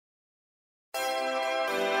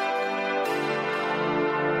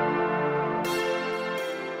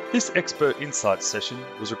This Expert Insights session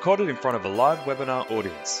was recorded in front of a live webinar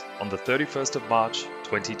audience on the 31st of March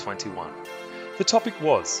 2021. The topic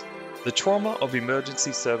was the trauma of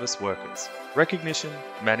emergency service workers, recognition,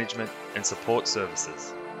 management and support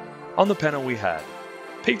services. On the panel we had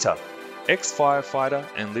Peter, ex-firefighter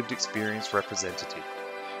and lived experience representative,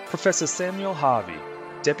 Professor Samuel Harvey,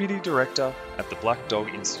 Deputy Director at the Black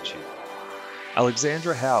Dog Institute,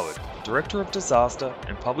 Alexandra Howard, Director of Disaster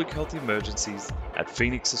and Public Health Emergencies at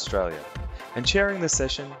Phoenix, Australia, and chairing the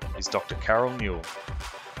session is Dr. Carol Newall.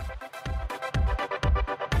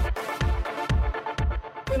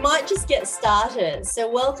 We might just get started. So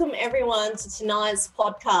welcome everyone to tonight's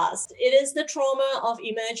podcast. It is the trauma of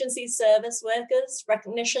emergency service workers,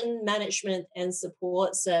 recognition, management and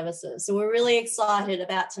support services. So we're really excited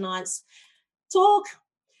about tonight's talk.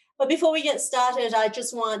 But before we get started, I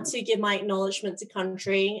just want to give my acknowledgement to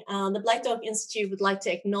country. The Black Dog Institute would like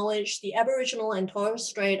to acknowledge the Aboriginal and Torres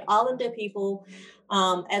Strait Islander people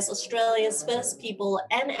as Australia's first people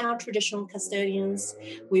and our traditional custodians.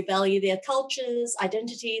 We value their cultures,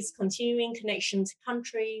 identities, continuing connection to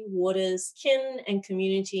country, waters, kin, and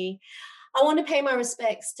community. I want to pay my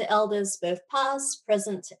respects to elders, both past,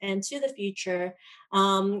 present, and to the future,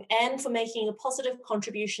 and for making a positive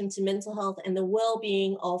contribution to mental health and the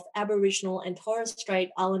well-being of Aboriginal and Torres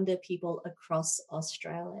Strait Islander people across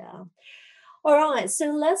Australia. All right,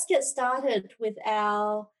 so let's get started with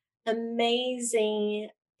our amazing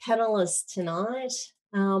panelists tonight.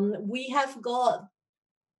 We have got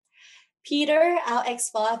Peter, our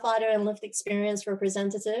ex-firefighter and lived experience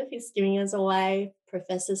representative, who's giving us away,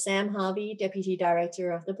 Professor Sam Harvey, Deputy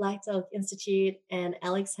Director of the Black Dog Institute, and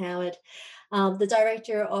Alex Howard, the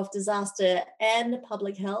Director of Disaster and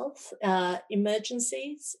Public Health,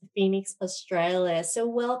 Emergencies, Phoenix, Australia. So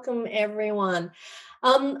welcome, everyone.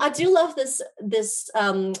 I do love this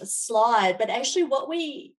slide, but actually what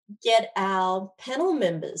we get our panel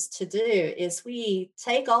members to do is we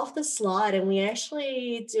take off the slide and we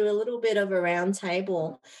actually do a little bit of a round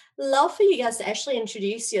table. Love for you guys to actually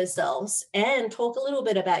introduce yourselves and talk a little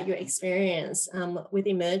bit about your experience with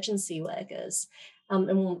emergency workers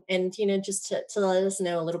and you know, just to let us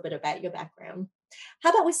know a little bit about your background. How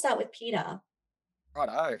about we start with Peter?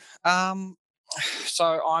 Righto.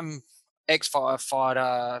 So I'm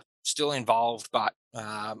ex-firefighter, still involved, but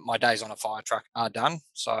my days on a fire truck are done.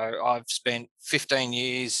 So I've spent 15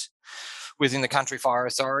 years within the Country Fire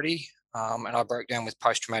Authority, and I broke down with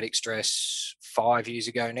post-traumatic stress 5 years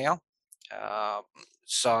ago now.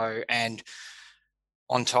 And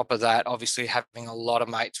on top of that, obviously having a lot of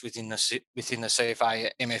mates within the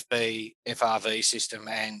CFA, MFB, FRV system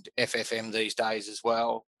and FFM these days as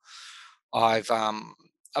well. I've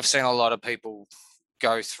seen a lot of people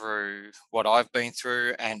go through what I've been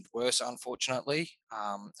through and worse, unfortunately,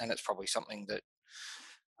 and it's probably something that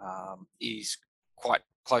is quite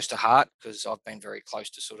close to heart because I've been very close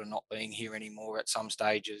to sort of not being here anymore at some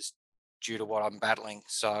stages due to what I'm battling.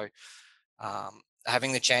 So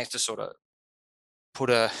having the chance to sort of put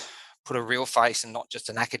a real face and not just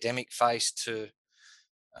an academic face to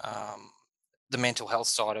the mental health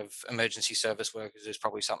side of emergency service workers is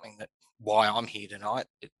probably something that why I'm here tonight.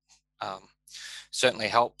 It certainly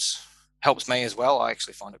helps me as well. I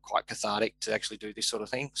actually find it quite cathartic to actually do this sort of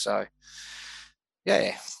thing. So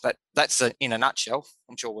yeah, that's in a nutshell.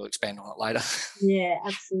 I'm sure we'll expand on it later. Yeah,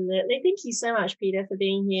 absolutely. Thank you so much, Peter, for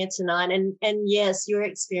being here tonight. And yes, your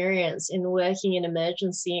experience in working in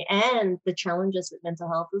emergency and the challenges with mental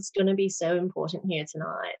health is going to be so important here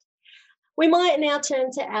tonight. We might now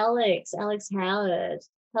turn to Alex Howard.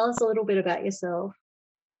 Tell us a little bit about yourself.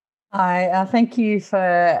 Hi, thank you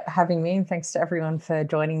for having me and thanks to everyone for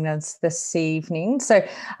joining us this evening. So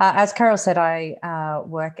as Carol said, I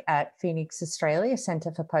work at Phoenix, Australia,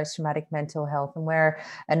 Centre for Post-Traumatic Mental Health, and we're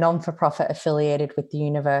a non-for-profit affiliated with the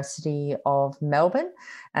University of Melbourne.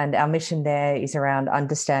 And our mission there is around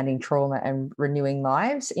understanding trauma and renewing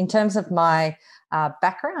lives. In terms of my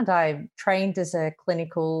background, I trained as a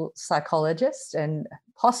clinical psychologist and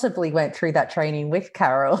possibly went through that training with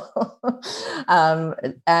Carol.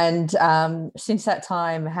 Since that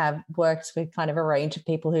time have worked with kind of a range of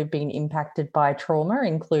people who've been impacted by trauma,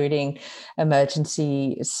 including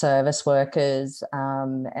emergency service workers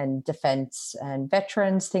and defence and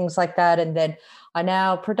veterans, things like that. And then I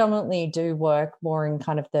now predominantly do work more in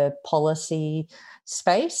kind of the policy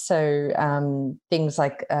space. So things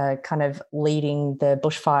like kind of leading the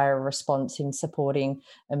bushfire response in supporting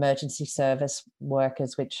emergency service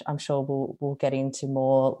workers, which I'm sure we'll get into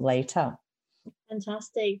more later.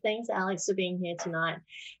 Fantastic. Thanks, Alex, for being here tonight.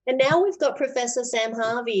 And now we've got Professor Sam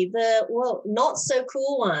Harvey, the not so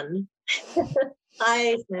cool one.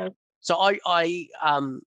 Hi, Sam. So I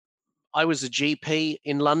I was a GP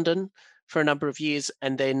in London for a number of years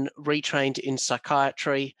and then retrained in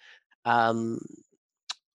psychiatry.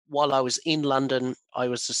 While I was in London, I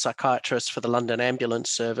was a psychiatrist for the London Ambulance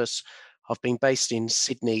Service. I've been based in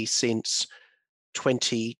Sydney since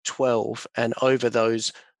 2012, and over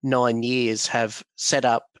those 9 years have set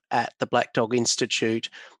up at the Black Dog Institute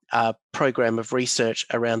a program of research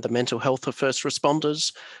around the mental health of first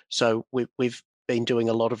responders. So we've been doing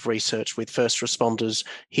a lot of research with first responders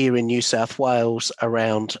here in New South Wales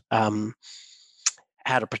around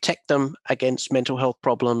how to protect them against mental health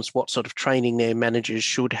problems, what sort of training their managers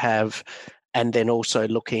should have, and then also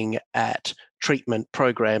looking at treatment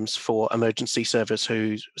programs for emergency service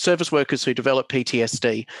workers who develop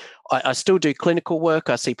PTSD. I still do clinical work.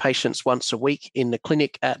 I see patients once a week in the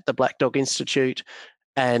clinic at the Black Dog Institute,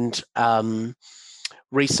 and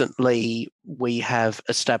recently we have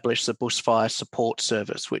established the Bushfire Support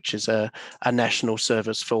Service, which is a national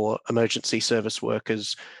service for emergency service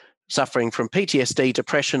workers suffering from PTSD,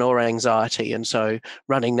 depression or anxiety, and so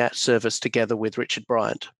running that service together with Richard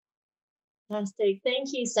Bryant. Fantastic.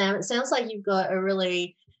 Thank you, Sam. It sounds like you've got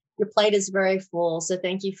your plate is very full, so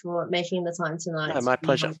thank you for making the time tonight. No, my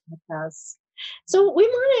pleasure. So we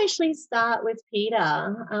might actually start with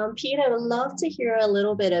Peter. Peter, I would love to hear a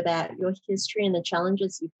little bit about your history and the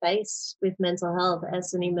challenges you face with mental health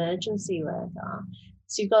as an emergency worker.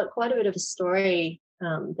 So you've got quite a bit of a story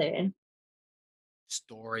there.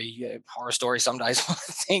 Horror story some days, I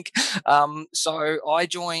think. So I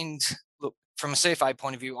joined, look, from a CFA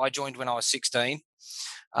point of view, I joined when I was 16.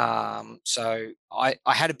 So I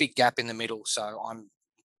had a big gap in the middle. So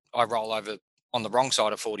I roll over on the wrong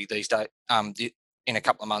side of 40 these days, in a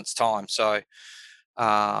couple of months' time. So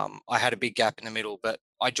I had a big gap in the middle, but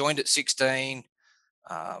I joined at 16.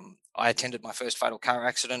 I attended my first fatal car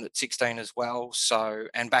accident at 16 as well. So,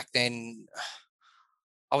 and back then,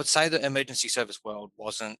 I would say the emergency service world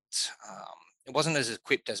wasn't as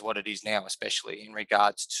equipped as what it is now, especially in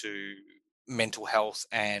regards to mental health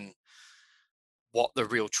and what the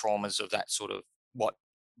real traumas of that sort of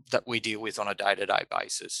that we deal with on a day-to-day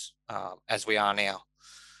basis, as we are now.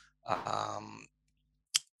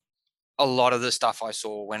 A lot of the stuff I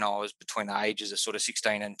saw when I was between the ages of sort of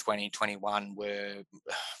 16 and 20, 21 were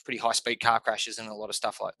pretty high-speed car crashes and a lot of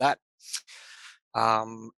stuff like that.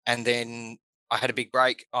 And then I had a big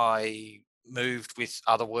break. I moved with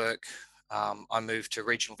other work. I moved to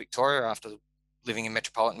regional Victoria after living in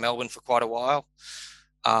metropolitan Melbourne for quite a while.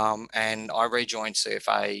 And I rejoined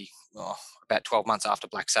CFA about 12 months after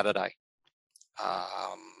Black Saturday.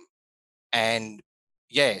 And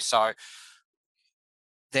yeah, so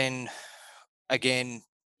then again,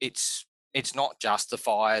 it's not just the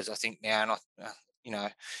fires, I think now, and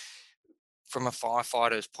from a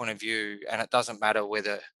firefighter's point of view, and it doesn't matter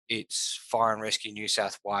whether it's Fire and Rescue New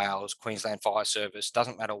South Wales, Queensland Fire Service,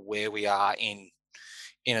 doesn't matter where we are in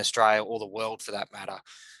Australia or the world for that matter.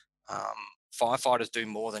 Firefighters do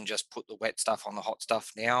more than just put the wet stuff on the hot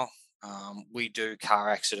stuff now. We do car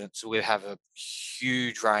accidents. We have a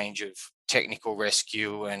huge range of technical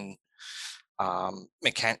rescue and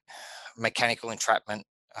mechanical entrapment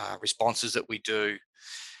responses that we do.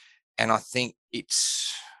 And I think it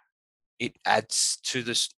adds to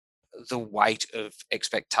the weight of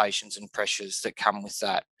expectations and pressures that come with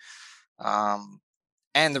that.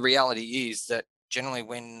 And the reality is that generally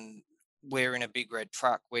when we're in a big red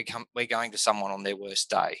truck, we're going to someone on their worst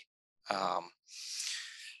day.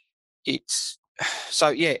 It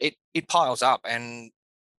piles up, and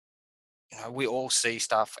we all see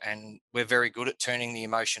stuff, and we're very good at turning the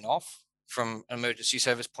emotion off. From an emergency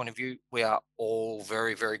service point of view, we are all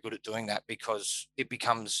very, very good at doing that, because it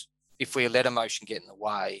becomes, if we let emotion get in the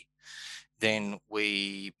way, then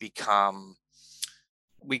we become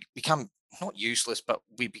not useless, but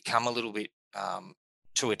we become a little bit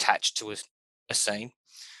too attached to a scene.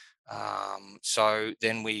 So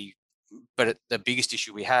then but the biggest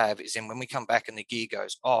issue we have is then when we come back and the gear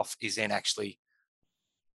goes off, is then actually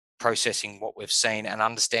processing what we've seen and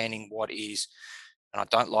understanding what is, and I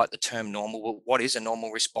don't like the term normal, but what is a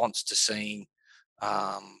normal response to seeing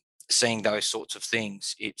those sorts of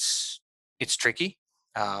things. It's tricky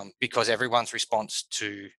because everyone's response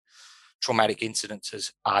to traumatic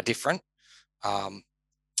incidences are different.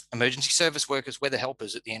 Emergency service workers, we're the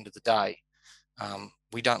helpers at the end of the day.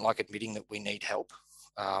 We don't like admitting that we need help.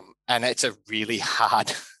 And it's a really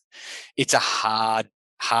hard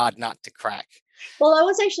nut to crack. Well, I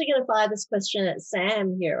was actually going to fire this question at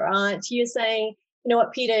Sam here, right? You're saying,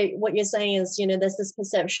 Peter, what you're saying is, there's this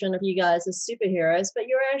perception of you guys as superheroes, but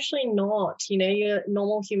you're actually not. You're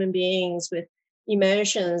normal human beings with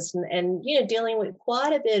emotions and dealing with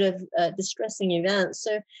quite a bit of distressing events.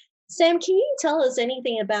 So Sam, can you tell us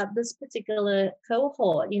anything about this particular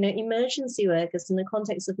cohort, emergency workers in the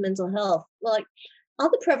context of mental health? Like, are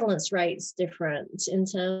the prevalence rates different in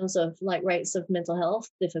terms of like rates of mental health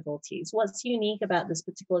difficulties? What's unique about this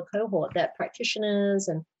particular cohort that practitioners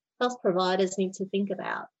and health providers need to think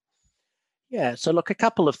about? Yeah, so look, a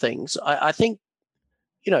couple of things. I think,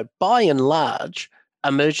 by and large,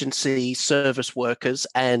 emergency service workers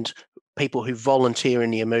and people who volunteer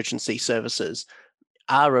in the emergency services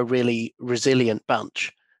are a really resilient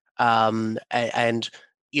bunch. And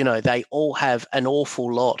they all have an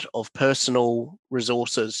awful lot of personal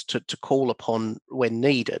resources to call upon when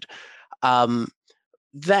needed.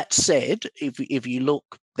 That said, if you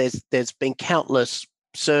look, there's been countless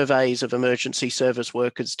surveys of emergency service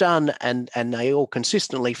workers done, and they all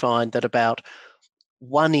consistently find that about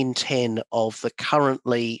 1 in 10 of the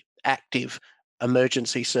currently active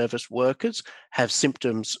emergency service workers have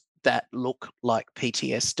symptoms that look like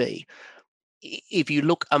PTSD. If you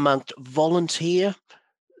look amongst volunteer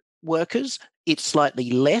workers, it's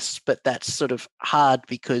slightly less, but that's sort of hard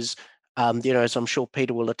because, as I'm sure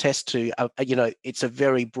Peter will attest to, it's a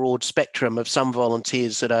very broad spectrum of some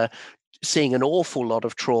volunteers that are seeing an awful lot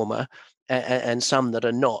of trauma and some that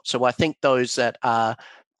are not. So I think those that are,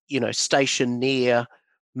 stationed near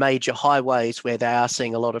major highways where they are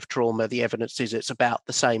seeing a lot of trauma, the evidence is it's about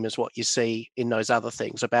the same as what you see in those other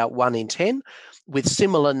things, about 1 in 10, with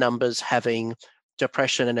similar numbers having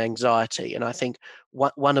depression and anxiety. And I think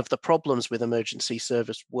one of the problems with emergency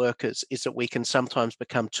service workers is that we can sometimes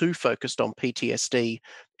become too focused on PTSD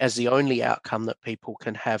as the only outcome that people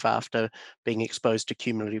can have after being exposed to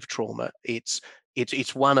cumulative trauma. It's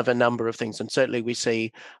one of a number of things. And certainly we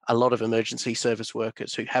see a lot of emergency service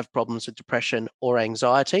workers who have problems with depression or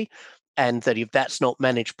anxiety, and that if that's not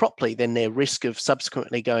managed properly, then their risk of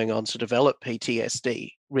subsequently going on to develop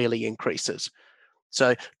PTSD really increases.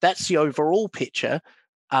 So that's the overall picture.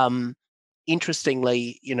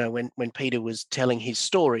 Interestingly, when Peter was telling his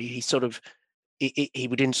story, he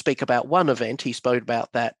didn't speak about one event, he spoke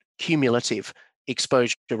about that cumulative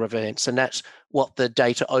exposure events. And that's what the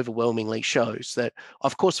data overwhelmingly shows, that,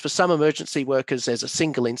 of course, for some emergency workers, there's a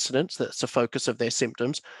single incident that's the focus of their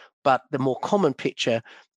symptoms, but the more common picture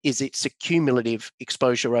is it's a cumulative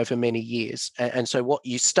exposure over many years. And so what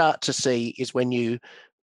you start to see is when you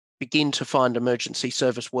begin to find emergency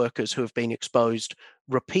service workers who have been exposed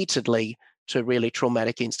repeatedly to really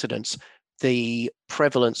traumatic incidents, the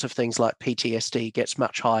prevalence of things like PTSD gets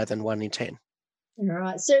much higher than 1 in 10. All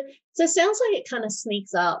right. So it sounds like it kind of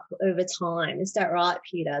sneaks up over time. Is that right,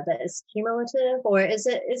 Peter? That it's cumulative, or is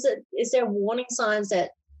there warning signs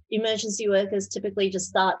that emergency workers typically just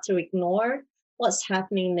start to ignore? What's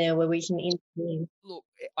happening there where we can intervene? Look,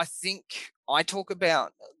 I think I talk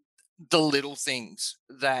about the little things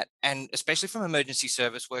that, and especially from emergency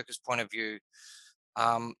service workers' point of view,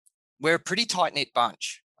 we're a pretty tight-knit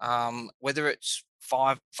bunch. Whether it's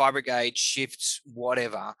fire brigade shifts,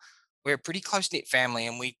 whatever, we're a pretty close-knit family,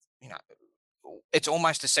 and it's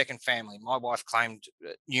almost a second family. My wife claimed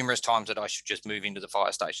numerous times that I should just move into the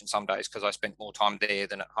fire station some days because I spent more time there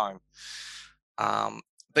than at home.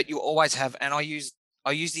 But you always have, and I use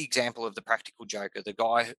the example of the practical joker, the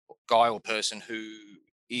guy or person who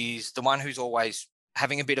is the one who's always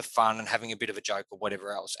having a bit of fun and having a bit of a joke or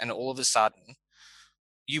whatever else. And all of a sudden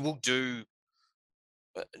you will do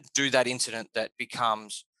that incident that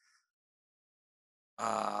becomes,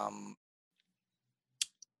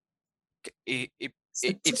 it's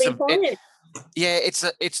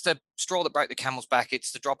the straw that broke the camel's back.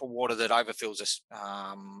 It's the drop of water that overfills the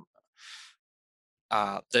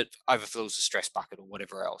stress bucket or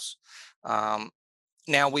whatever else.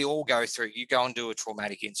 Now we all go through, you go and do a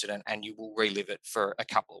traumatic incident and you will relive it for a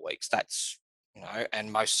couple of weeks. That's,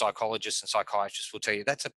 and most psychologists and psychiatrists will tell you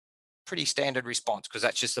that's a pretty standard response because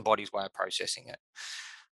that's just the body's way of processing it.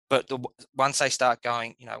 But once they start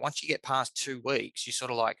going, once you get past 2 weeks, you're sort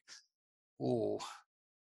of like, oh,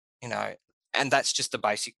 and that's just the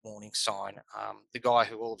basic warning sign. The guy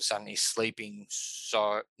who all of a sudden is sleeping,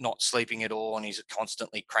 so not sleeping at all, and he's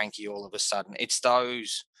constantly cranky all of a sudden. It's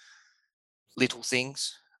those little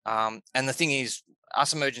things. And the thing is,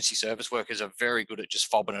 us emergency service workers are very good at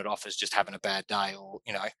just fobbing it off as just having a bad day, or,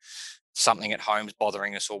 something at home's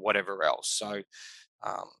bothering us or whatever else. So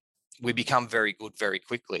we become very good very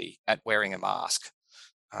quickly at wearing a mask.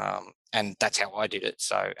 And that's how I did it.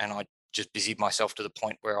 So, and I just busied myself to the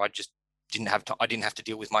point where I just didn't have to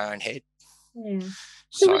deal with my own head. Yeah.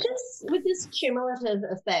 So with this cumulative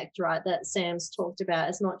effect, right, that Sam's talked about,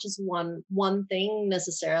 it's not just one thing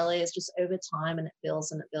necessarily, it's just over time and it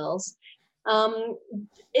builds and it builds.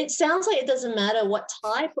 It sounds like it doesn't matter what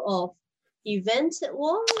type of event it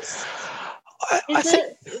was?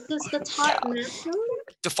 Does the type matter?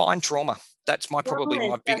 Define trauma. That's probably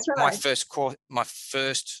right. my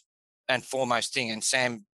first and foremost thing. And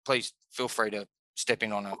Sam, please feel free to step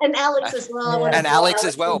in on it. And Alex as well. And Alex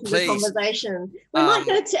as well, please. Conversation. We might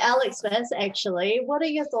go to Alex first, actually. What are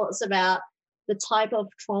your thoughts about the type of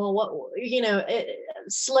trauma? What,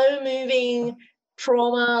 slow-moving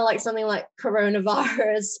trauma, like something like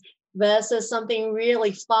coronavirus, versus something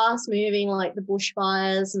really fast-moving like the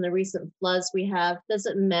bushfires and the recent floods we have? Does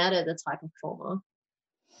it matter the type of trauma?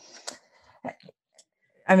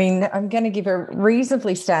 I mean, I'm going to give a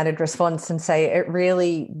reasonably standard response and say it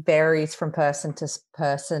really varies from person to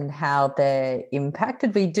person how they're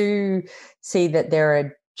impacted. We do see that there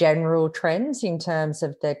are general trends in terms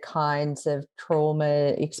of the kinds of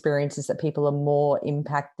trauma experiences that people are more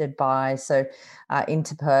impacted by. So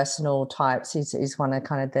interpersonal types is one of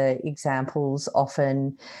kind of the examples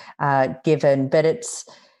often given, but it's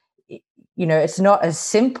not as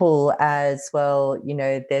simple as, well,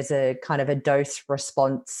 there's a kind of a dose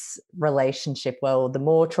response relationship. Well, the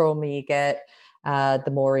more trauma you get,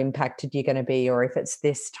 the more impacted you're going to be, or if it's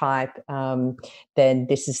this type, then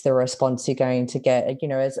this is the response you're going to get.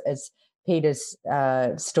 As Peter's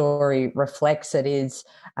story reflects, it is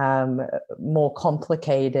more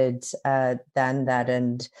complicated than that.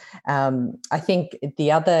 And I think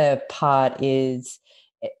the other part is,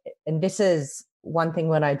 and this is one thing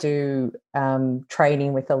when I do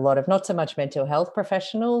training with a lot of, not so much mental health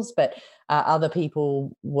professionals, but other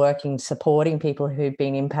people supporting people who've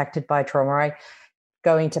been impacted by trauma, I,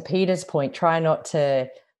 going to Peter's point, try not to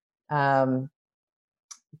go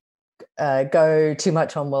too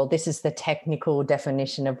much on, well, this is the technical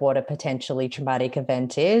definition of what a potentially traumatic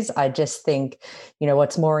event is. I just think,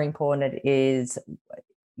 what's more important is,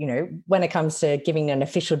 when it comes to giving an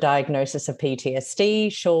official diagnosis of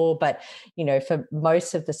PTSD, sure, but, for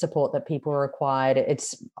most of the support that people required,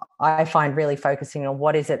 I find really focusing on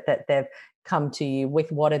what is it that they've come to you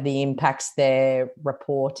with, what are the impacts they're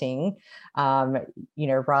reporting,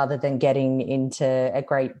 rather than getting into a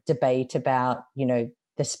great debate about, the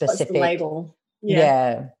specific what's the label.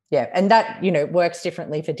 Yeah. And that, works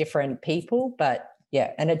differently for different people, but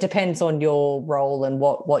yeah, and it depends on your role and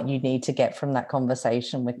what you need to get from that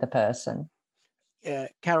conversation with the person. Yeah,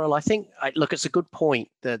 Carol, I think, look, it's a good point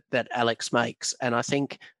that Alex makes, and I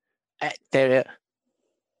think there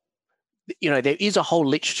is a whole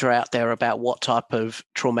literature out there about what type of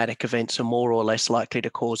traumatic events are more or less likely to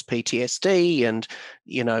cause PTSD, and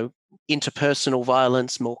interpersonal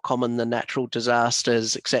violence more common than natural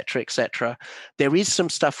disasters, et cetera, et cetera. There is some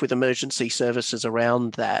stuff with emergency services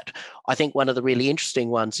around that. I think one of the really interesting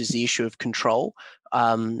ones is the issue of control.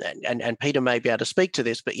 And Peter may be able to speak to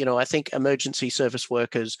this, but I think emergency service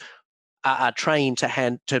workers are trained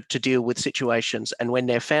to deal with situations, and when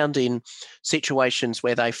they're found in situations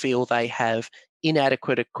where they feel they have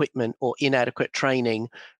inadequate equipment or inadequate training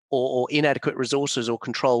or inadequate resources or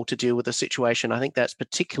control to deal with a situation, I think that's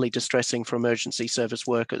particularly distressing for emergency service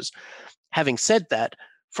workers. Having said that,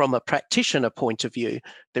 from a practitioner point of view,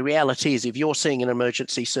 the reality is if you're seeing an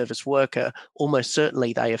emergency service worker, almost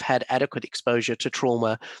certainly they have had adequate exposure to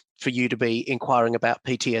trauma for you to be inquiring about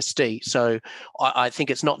PTSD. So I think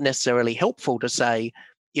it's not necessarily helpful to say,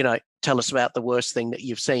 tell us about the worst thing that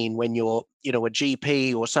you've seen when you're, a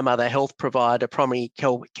GP or some other health provider, primary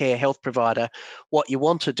care health provider. What you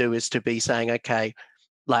want to do is to be saying, okay,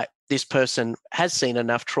 like this person has seen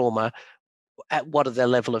enough trauma. At what are their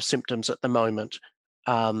level of symptoms at the moment?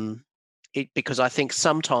 Because I think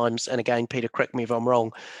sometimes, and again, Peter, correct me if I'm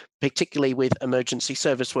wrong, particularly with emergency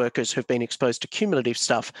service workers who've been exposed to cumulative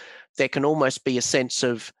stuff, there can almost be a sense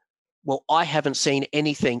of, well, I haven't seen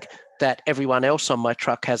anything that everyone else on my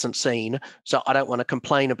truck hasn't seen, so I don't want to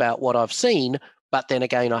complain about what I've seen, but then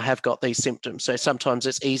again, I have got these symptoms. So sometimes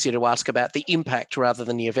it's easier to ask about the impact rather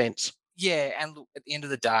than the events. Yeah, and look, at the end of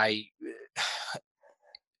the day,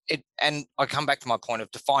 and I come back to my point of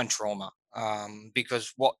define trauma,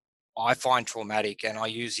 because what I find traumatic, and I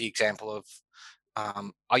use the example of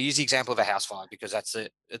a house fire because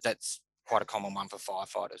that's quite a common one for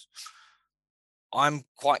firefighters. I'm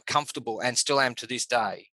quite comfortable, and still am to this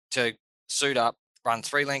day, to suit up, run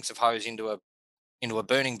 3 lengths of hose into a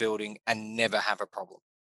burning building and never have a problem,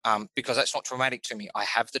 because that's not traumatic to me. I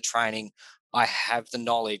have the training, I have the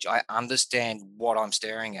knowledge, I understand what I'm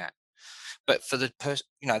staring at. But for the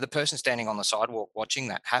person standing on the sidewalk watching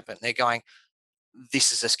that happen, they're going,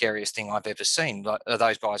 this is the scariest thing I've ever seen. Like, are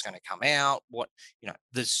those guys going to come out?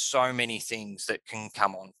 There's so many things that can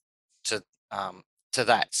come on to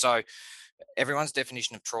that. So everyone's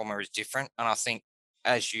definition of trauma is different. And I think,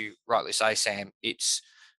 as you rightly say, Sam, it's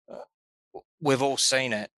we've all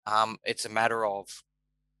seen it. It's a matter of,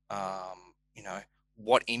 you know,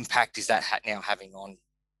 what impact is that now having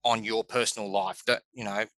on your personal life? That, you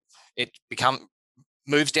know, it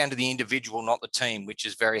moves down to the individual, not the team, which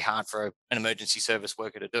is very hard for an emergency service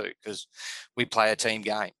worker to do because we play a team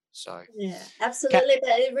game. So yeah, absolutely.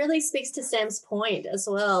 But it really speaks to Sam's point as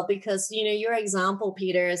well, because, you know, your example,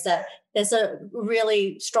 Peter, is that there's a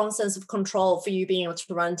really strong sense of control for you being able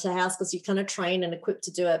to run to house because you're kind of trained and equipped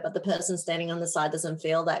to do it, but the person standing on the side doesn't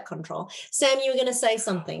feel that control. Sam, you were going to say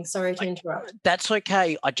something. Sorry to interrupt. That's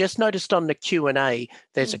okay. I just noticed on the Q&A,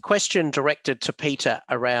 there's a question directed to Peter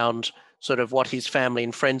around sort of what his family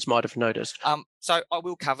and friends might have noticed. So I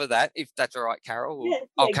will cover that, if that's all right, Carol. Yeah,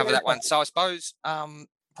 I'll cover that one. So I suppose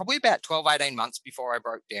probably about 12, 18 months before I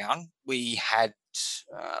broke down, we had,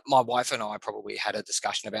 my wife and I probably had a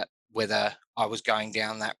discussion about whether I was going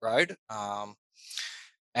down that road,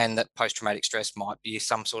 and that post-traumatic stress might be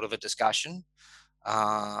some sort of a discussion.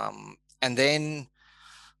 And then,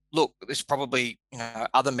 look, there's probably, you know,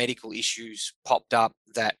 other medical issues popped up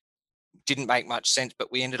that didn't make much sense,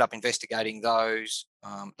 but we ended up investigating those.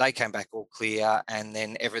 They came back all clear, and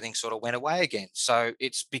then everything sort of went away again. So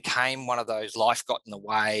it's became one of those, life got in the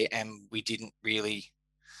way, and we didn't really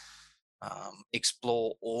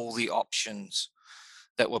explore all the options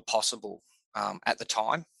that were possible at the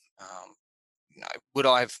time. You know, would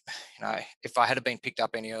I have, you know, if I had been picked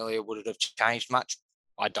up any earlier, would it have changed much?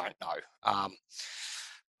 I don't know.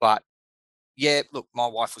 But yeah, look, my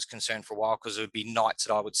wife was concerned for a while because it would be nights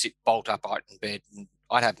that I would sit bolt upright in bed and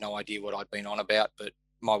I'd have no idea what I'd been on about, but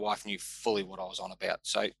my wife knew fully what I was on about.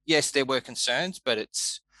 So yes, there were concerns, but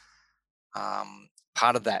it's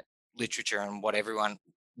part of that literature, and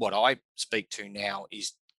what I speak to now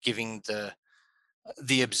is giving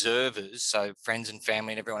the observers, so friends and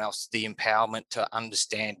family and everyone else, the empowerment to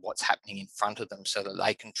understand what's happening in front of them so that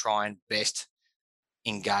they can try and best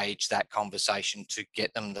engage that conversation to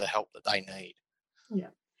get them the help that they need. Yeah.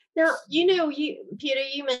 Now, you know, Peter,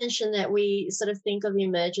 you mentioned that we sort of think of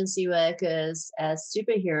emergency workers as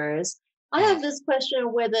superheroes. I have this question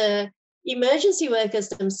of whether emergency workers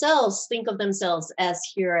themselves think of themselves as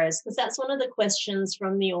heroes, because that's one of the questions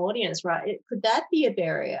from the audience, right? Could that be a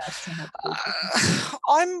barrier to have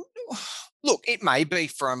look, it may be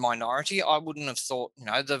for a minority. I wouldn't have thought, you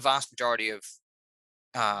know, the vast majority of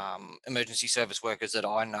emergency service workers that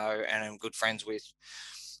I know and am good friends with,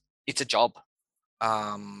 it's a job.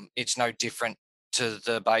 It's no different to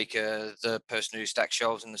the baker, the person who stacks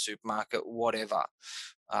shelves in the supermarket, whatever.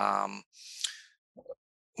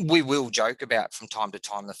 We will joke about from time to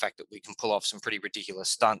time the fact that we can pull off some pretty ridiculous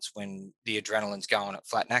stunts when the adrenaline's going at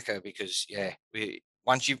flat knacker, because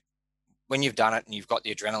when you've done it and you've got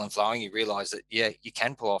the adrenaline flowing, you realize that, yeah, you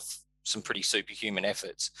can pull off some pretty superhuman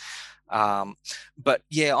efforts. But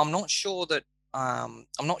yeah, I'm not sure that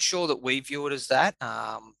we view it as that.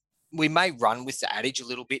 We may run with the adage a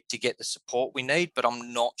little bit to get the support we need, but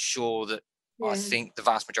I'm not sure that I think the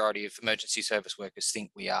vast majority of emergency service workers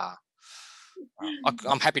think we are.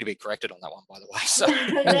 I'm happy to be corrected on that one, by the way. So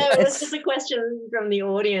no, it was just a question from the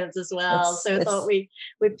audience as well. So I thought we'd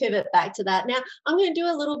pivot back to that. Now, I'm going to do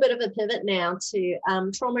a little bit of a pivot now to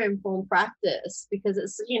trauma-informed practice, because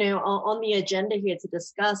it's, you know, on the agenda here to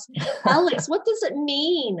discuss. Alex, what does it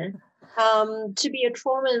mean to be a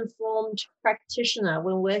trauma-informed practitioner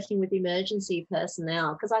when working with emergency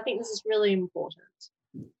personnel? Because I think this is really important.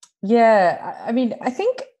 Yeah, I mean, I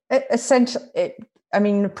think essentially,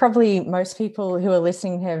 probably most people who are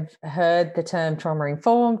listening have heard the term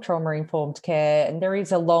trauma-informed care, and there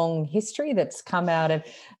is a long history that's come out of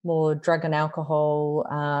more drug and alcohol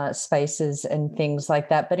spaces and things like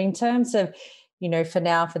that. But in terms of, you know, for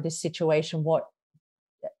now, for this situation, what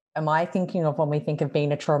am I thinking of when we think of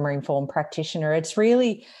being a trauma-informed practitioner? It's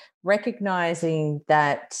really recognizing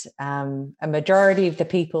that a majority of the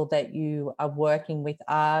people that you are working with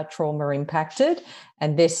are trauma impacted.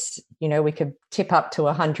 And this, you know, we could tip up to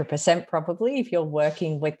 100% probably if you're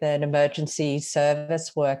working with an emergency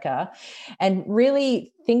service worker, and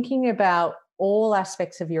really thinking about all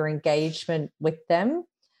aspects of your engagement with them,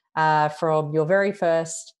 from your very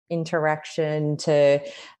first interaction to,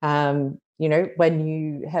 you know, when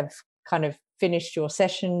you have kind of finished your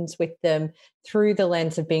sessions with them, through the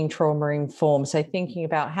lens of being trauma informed. So thinking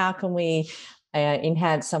about how can we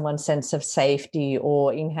enhance someone's sense of safety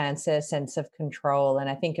or enhance their sense of control. And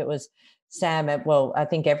I think it was Sam, I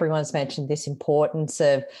think everyone's mentioned this importance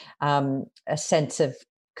of a sense of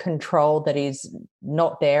control that is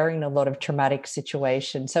not there in a lot of traumatic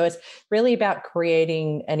situations. So it's really about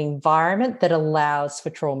creating an environment that allows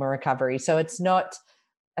for trauma recovery. So it's not,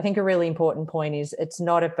 I think a really important point is it's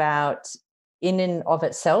not about in and of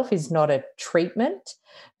itself is not a treatment,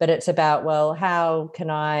 but it's about, well, how can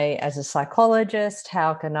I, as a psychologist,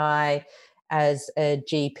 how can I, as a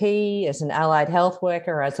GP, as an allied health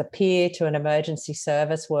worker, as a peer to an emergency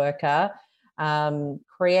service worker,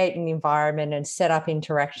 create an environment and set up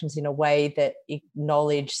interactions in a way that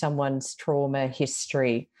acknowledge someone's trauma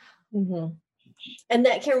history. Mm-hmm. And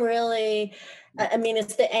that can really, I mean,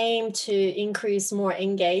 it's the aim to increase more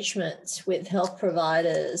engagement with health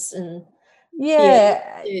providers and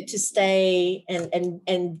to stay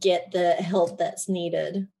and get the help that's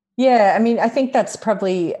needed. Yeah, I mean, I think that's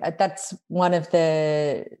probably, that's one of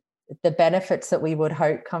the benefits that we would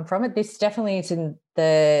hope come from it. This definitely is in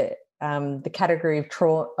the category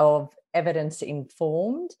of evidence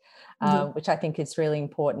informed, which I think is really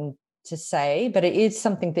important to say, but it is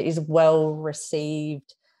something that is well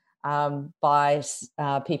received by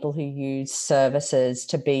people who use services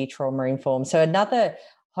to be trauma informed. So another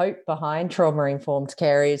hope behind trauma informed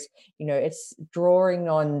care is, it's drawing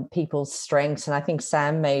on people's strengths. And I think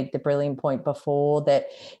Sam made the brilliant point before that,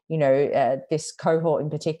 this cohort in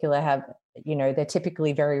particular have, they're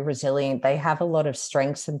typically very resilient. They have a lot of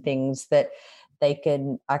strengths and things that they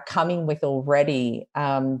are coming with already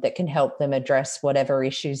that can help them address whatever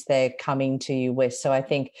issues they're coming to you with. So I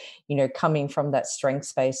think, coming from that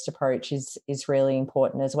strengths-based approach is really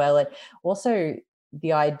important as well. And also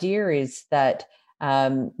the idea is that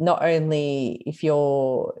not only if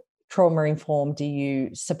you're trauma informed, are you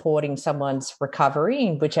supporting someone's recovery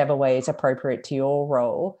in whichever way is appropriate to your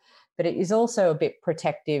role, but it is also a bit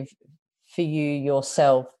protective for you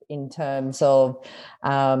yourself in terms of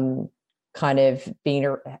kind of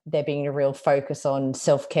there being a real focus on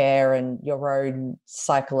self-care and your own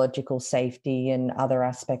psychological safety and other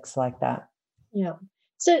aspects like that. Yeah.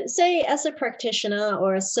 So say as a practitioner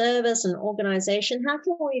or a service and organization, how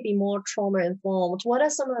can we be more trauma-informed? What are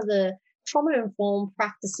some of the trauma-informed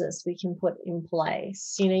practices we can put in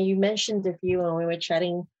place? You mentioned a few when we were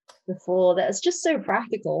chatting before that's just so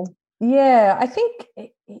practical. Yeah, I think,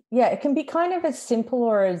 it can be kind of as simple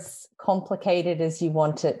or as complicated as you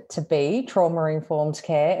want it to be, trauma-informed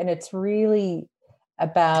care. And it's really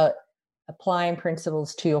about applying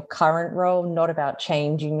principles to your current role, not about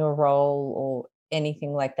changing your role or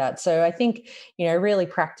anything like that. So I think, a really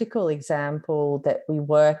practical example that we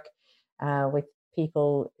work with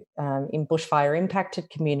people in bushfire impacted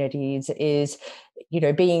communities is,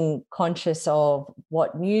 being conscious of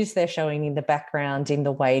what news they're showing in the background in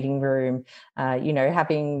the waiting room.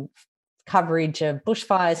 Having coverage of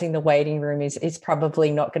bushfires in the waiting room is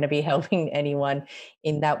probably not going to be helping anyone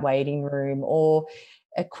in that waiting room, or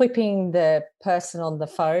equipping the person on the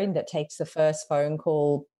phone that takes the first phone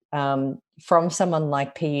call from someone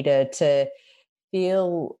like Peter to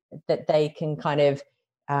feel that they can kind of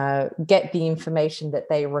get the information that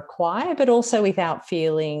they require, but also without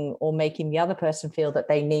feeling or making the other person feel that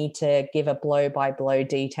they need to give a blow-by-blow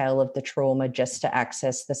detail of the trauma just to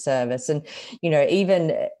access the service. And,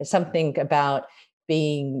 even something about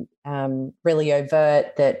being really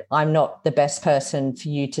overt that I'm not the best person for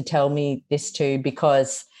you to tell me this to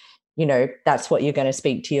because, that's what you're going to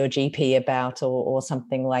speak to your GP about or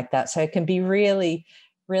something like that. So it can be really,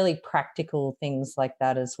 really practical things like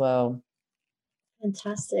that as well.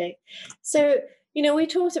 Fantastic. So, we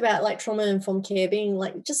talked about like trauma-informed care being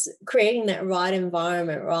like just creating that right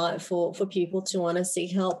environment, right, for people to want to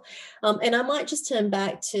seek help. And I might just turn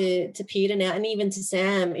back to Peter now, and even to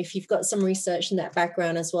Sam, if you've got some research in that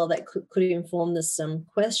background as well that could inform this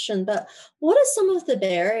question. But what are some of the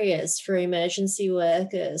barriers for emergency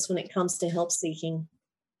workers when it comes to help seeking?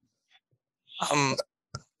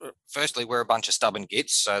 Firstly, we're a bunch of stubborn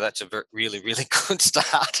gits, so that's a really, really good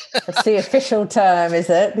start. That's the official term, is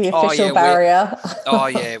it? The official barrier.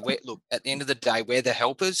 Look, at the end of the day, we're the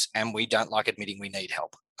helpers, and we don't like admitting we need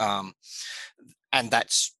help. And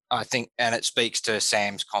that's, I think, and it speaks to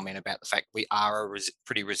Sam's comment about the fact we are a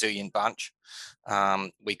pretty resilient bunch.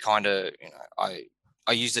 We kind of, I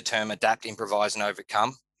use the term adapt, improvise, and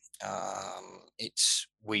overcome.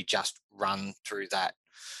 We just run through that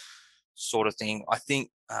sort of thing. I think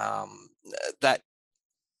that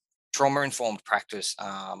trauma-informed practice,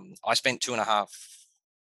 I spent two and a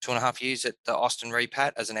half years at the Austin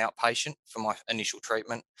Repat as an outpatient for my initial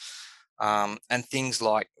treatment. And things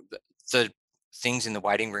like the things in the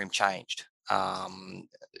waiting room changed.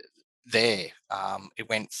 It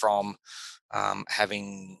went from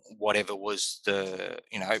having whatever was the,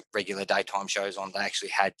 regular daytime shows on. They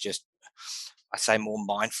actually had just, I say, more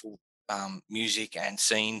mindful music and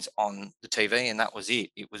scenes on the TV, and that was it.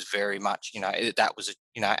 It was very much, that was,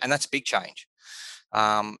 and that's a big change.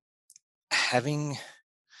 Having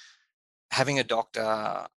a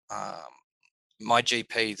doctor my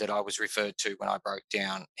GP that I was referred to when I broke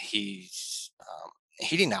down, he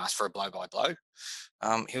didn't ask for a blow-by-blow.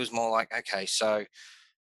 He was more like, okay, so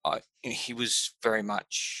he was very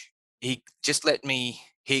much, he just let me,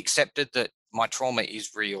 he accepted that my trauma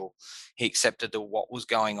is real. He accepted that what was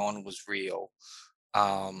going on was real,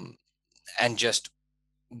 and just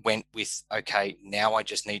went with, okay, now I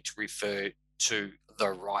just need to refer to the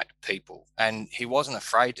right people. And he wasn't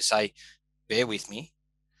afraid to say, bear with me,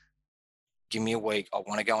 give me a week. I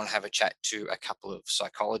want to go and have a chat to a couple of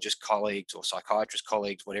psychologist colleagues or psychiatrist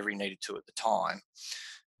colleagues, whatever he needed to at the time,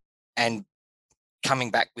 and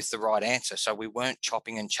coming back with the right answer. So we weren't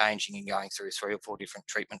chopping and changing and going through 3 or 4 different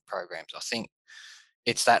treatment programs. I think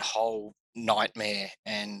it's that whole nightmare.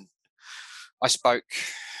 And I spoke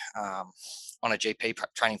on a GP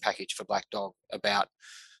training package for Black Dog about,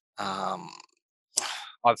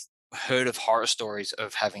 I've heard of horror stories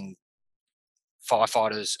of having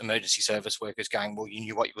firefighters, emergency service workers going, well, you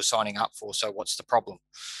knew what you were signing up for, so what's the problem?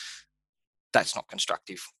 That's not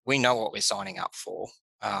constructive. We know what we're signing up for.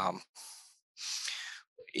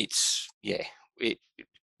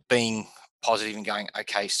 Being positive and going,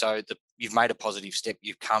 okay, so you've made a positive step.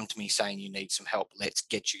 You've come to me saying you need some help. Let's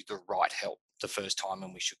get you the right help the first time,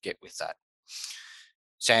 and we should get with that.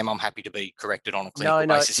 Sam, I'm happy to be corrected on a clinical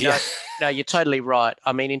basis here. No, you're totally right.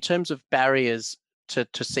 I mean, in terms of barriers to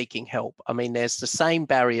seeking help, I mean, there's the same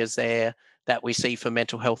barriers there that we see for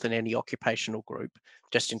mental health in any occupational group,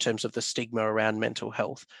 just in terms of the stigma around mental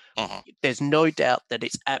health. There's no doubt that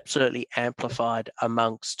it's absolutely amplified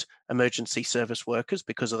amongst emergency service workers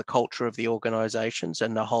because of the culture of the organisations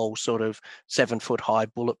and the whole sort of 7-foot-high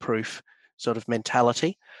bulletproof sort of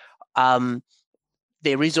mentality.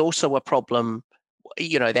 There is also a problem.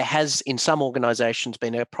 There has in some organisations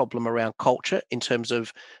been a problem around culture in terms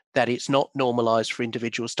of that it's not normalised for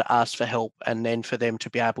individuals to ask for help and then for them to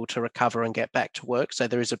be able to recover and get back to work. So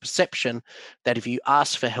there is a perception that if you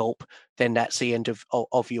ask for help, then that's the end of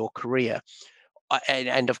your career.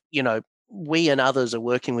 We and others are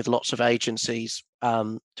working with lots of agencies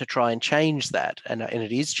to try and change that, and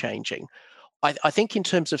it is changing. I think in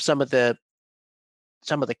terms of some of the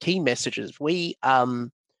key messages, we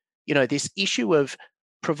this issue of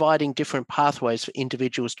providing different pathways for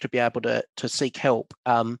individuals to be able to seek help.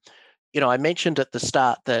 I mentioned at the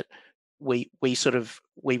start that we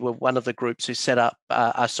were one of the groups who set up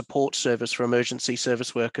a support service for emergency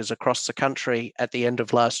service workers across the country at the end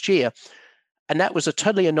of last year. And that was a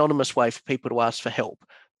totally anonymous way for people to ask for help.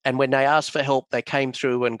 And when they asked for help, they came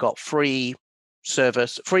through and got free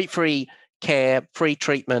service, free care, free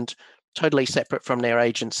treatment, totally separate from their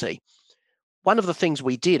agency. One of the things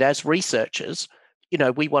we did as researchers,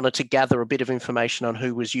 we wanted to gather a bit of information on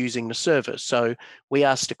who was using the service. So we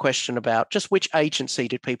asked a question about just which agency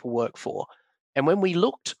did people work for. And when we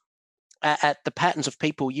looked at the patterns of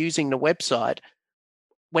people using the website,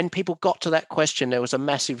 when people got to that question, there was a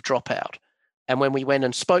massive dropout. And when we went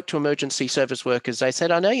and spoke to emergency service workers, they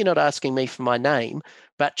said, I know you're not asking me for my name,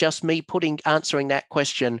 but just me answering that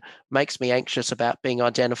question makes me anxious about being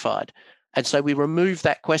identified. And so we removed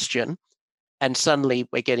that question, and suddenly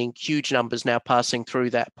we're getting huge numbers now passing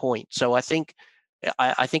through that point. So I think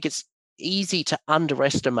it's easy to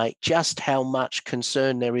underestimate just how much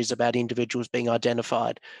concern there is about individuals being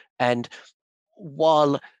identified. And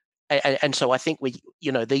so I think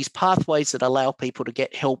these pathways that allow people to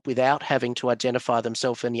get help without having to identify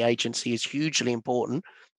themselves in the agency is hugely important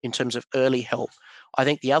in terms of early help. I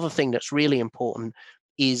think the other thing that's really important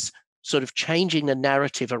is sort of changing the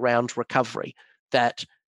narrative around recovery, that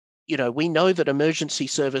we know that emergency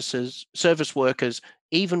service workers,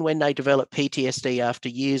 even when they develop PTSD after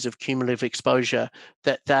years of cumulative exposure,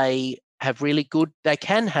 that they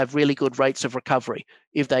can have really good rates of recovery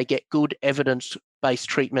if they get good evidence-based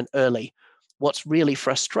treatment early. What's really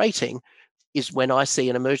frustrating is when I see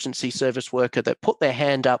an emergency service worker that put their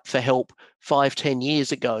hand up for help 5-10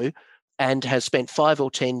 years ago and has spent 5 or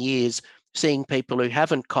 10 years seeing people who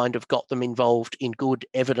haven't kind of got them involved in good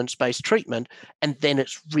evidence-based treatment, and then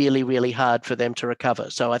it's really, really hard for them to recover.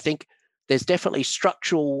 So I think there's definitely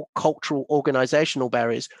structural, cultural, organizational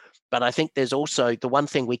barriers, but I think there's also the one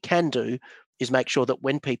thing we can do is make sure that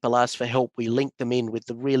when people ask for help, we link them in with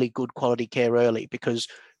the really good quality care early, because,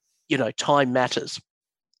 time matters.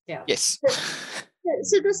 Yeah. Yes.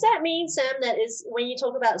 So does that mean, Sam, that is when you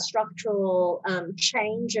talk about structural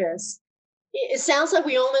changes, it sounds like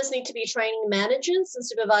we almost need to be training managers and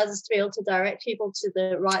supervisors to be able to direct people to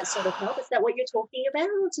the right sort of help? Is that what you're talking about?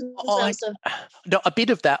 No, a bit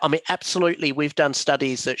of that. I mean, absolutely. We've done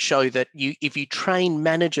studies that show that if you train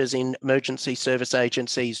managers in emergency service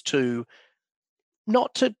agencies to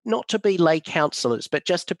not to be lay counsellors, but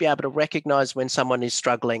just to be able to recognise when someone is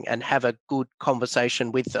struggling and have a good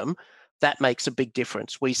conversation with them. That makes a big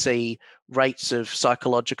difference. We see rates of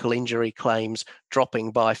psychological injury claims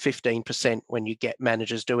dropping by 15% when you get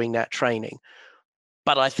managers doing that training.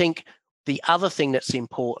 But I think the other thing that's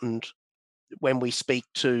important when we speak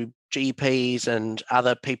to GPs and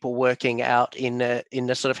other people working out in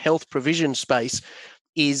the sort of health provision space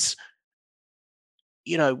is,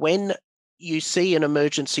 when you see an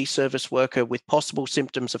emergency service worker with possible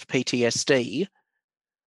symptoms of PTSD,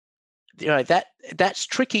 that's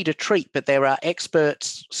tricky to treat, but there are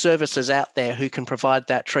experts services out there who can provide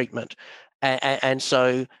that treatment. And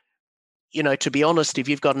so, to be honest, if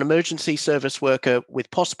you've got an emergency service worker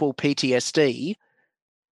with possible PTSD,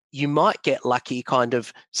 you might get lucky kind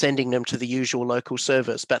of sending them to the usual local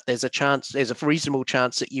service, but there's a reasonable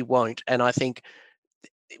chance that you won't. And I think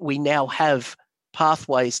we now have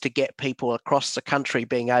pathways to get people across the country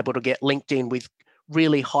being able to get linked in with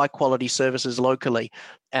really high quality services locally.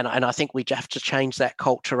 And I think we have to change that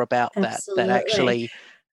culture about Absolutely. that actually,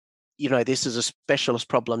 this is a specialist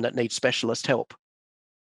problem that needs specialist help.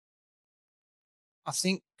 I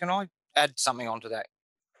think, can I add something onto that,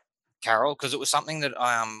 Carol? Because it was something that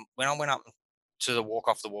when I went up to the walk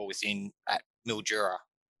off the wall at Mildura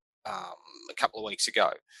a couple of weeks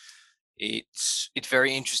ago, it's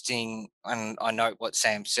very interesting, and I note what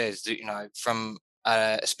Sam says that from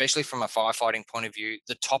especially from a firefighting point of view,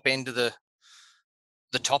 the top end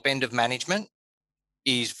of management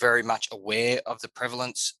is very much aware of the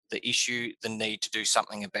prevalence, the issue, the need to do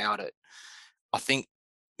something about it. I think,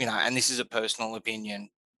 and this is a personal opinion,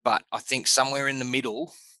 but I think somewhere in the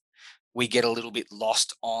middle, we get a little bit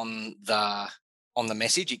lost on the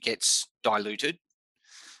message. It gets diluted.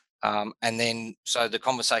 And then, so the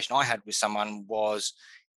conversation I had with someone was,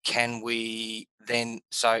 can we then,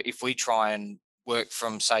 so if we try and work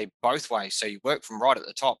from, say, both ways, so you work from right at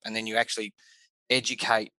the top and then you actually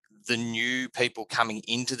educate the new people coming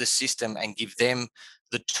into the system and give them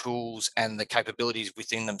the tools and the capabilities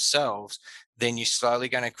within themselves, then you're slowly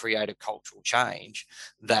going to create a cultural change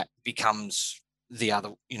that becomes the other,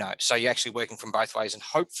 so you're actually working from both ways, and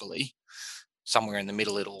hopefully somewhere in the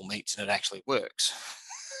middle it all meets and it actually works.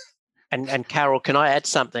 And Carol, can I add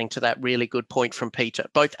something to that really good point from Peter,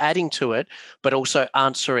 both adding to it, but also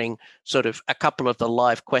answering sort of a couple of the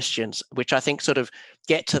live questions, which I think sort of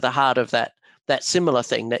get to the heart of that similar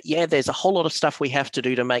thing that, there's a whole lot of stuff we have to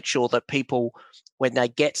do to make sure that people, when they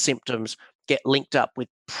get symptoms, get linked up with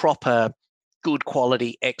proper, good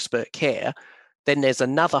quality expert care. Then there's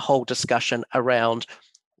another whole discussion around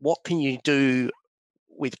what can you do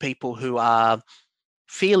with people who are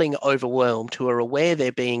feeling overwhelmed, who are aware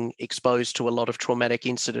they're being exposed to a lot of traumatic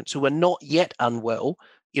incidents, who are not yet unwell.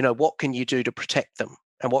 What can you do to protect them,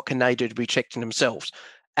 and what can they do to be protecting themselves?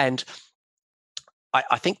 And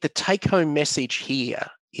I think the take-home message here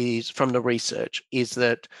is from the research is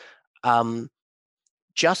that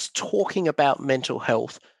just talking about mental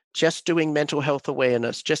health, just doing mental health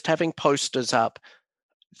awareness, just having posters up,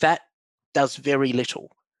 that does very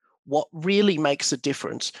little. What really makes a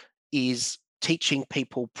difference is teaching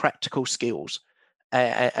people practical skills.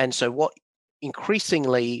 And so what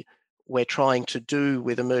increasingly we're trying to do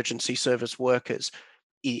with emergency service workers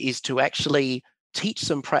is to actually teach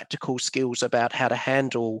them practical skills about how to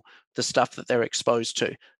handle the stuff that they're exposed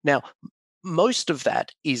to. Now, most of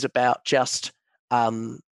that is about just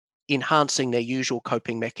enhancing their usual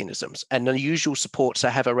coping mechanisms and the usual supports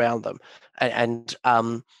they have around them.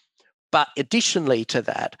 But additionally to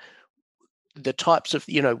that, the types of,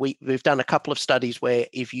 we've done a couple of studies where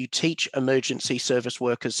if you teach emergency service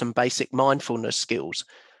workers some basic mindfulness skills,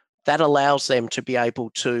 that allows them to be able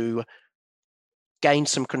to gain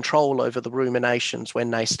some control over the ruminations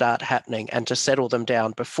when they start happening and to settle them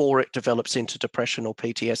down before it develops into depression or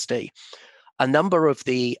PTSD. A number of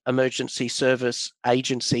the emergency service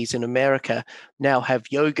agencies in America now have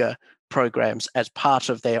yoga programs as part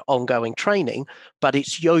of their ongoing training, but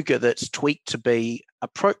it's yoga that's tweaked to be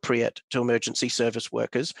appropriate to emergency service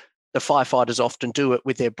workers. The firefighters often do it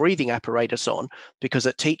with their breathing apparatus on because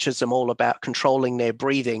it teaches them all about controlling their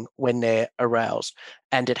breathing when they're aroused.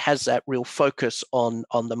 And it has that real focus on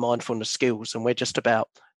the mindfulness skills. And we're just about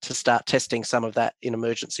to start testing some of that in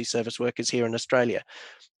emergency service workers here in Australia.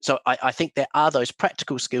 So I think there are those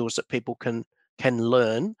practical skills that people can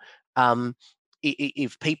learn.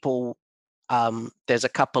 If people, there's a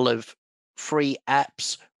couple of free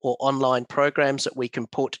apps or online programs that we can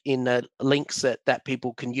put in the links that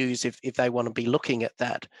people can use if they want to be looking at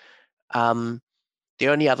that. The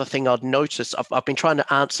only other thing I'd notice, I've been trying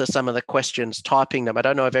to answer some of the questions, typing them. I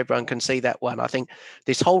don't know if everyone can see that one. I think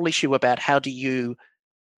this whole issue about how do you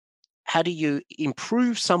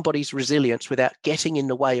improve somebody's resilience without getting in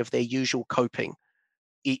the way of their usual coping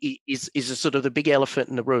is a sort of the big elephant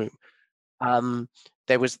in the room.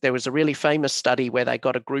 There was a really famous study where they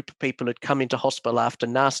got a group of people who'd come into hospital after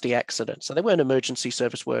nasty accidents. So they weren't emergency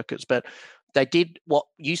service workers, but they did what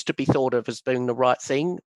used to be thought of as being the right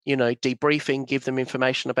thing, debriefing, give them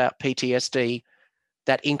information about PTSD.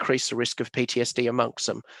 That increased the risk of PTSD amongst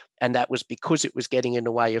them. And that was because it was getting in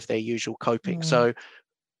the way of their usual coping. So,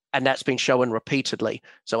 and that's been shown repeatedly.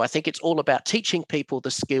 So I think it's all about teaching people the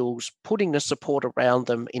skills, putting the support around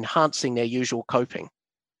them, enhancing their usual coping.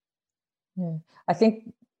 Yeah. I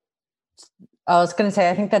think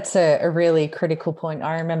that's a really critical point.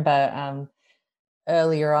 I remember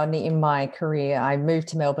earlier on in my career, I moved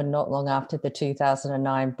to Melbourne not long after the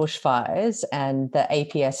 2009 bushfires, and the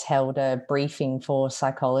APS held a briefing for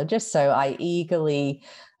psychologists. So I eagerly,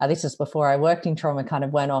 this was before I worked in trauma, kind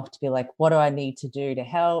of went off to be like, what do I need to do to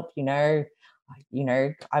help? I'm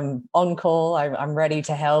on call, I'm ready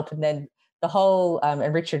to help. And then the whole,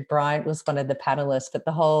 and Richard Bryant was one of the panelists, but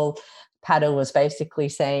the whole panel was basically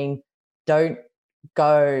saying, don't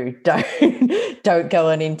go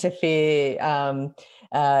and interfere.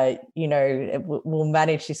 We'll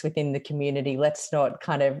manage this within the community. Let's not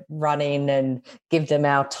kind of run in and give them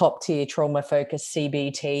our top tier trauma focused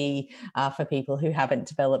CBT for people who haven't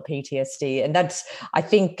developed PTSD. And that's, I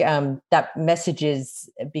think that message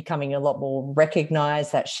is becoming a lot more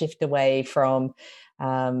recognized, that shift away from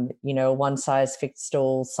one size fits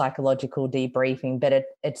all psychological debriefing, but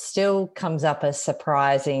it still comes up a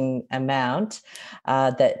surprising amount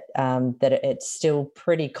that it's still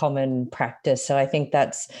pretty common practice. So I think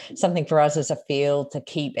that's something for us as a field to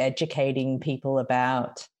keep educating people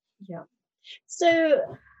about. Yeah.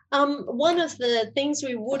 So one of the things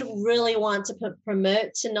we would really want to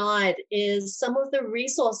promote tonight is some of the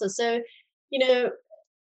resources. So,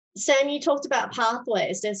 Sam, you talked about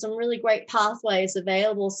pathways. There's some really great pathways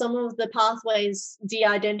available. Some of the pathways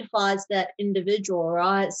de-identifies that individual,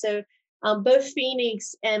 right? So both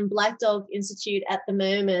Phoenix and Black Dog Institute at the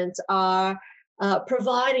moment are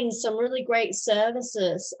providing some really great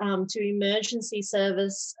services to emergency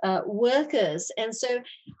service workers. And so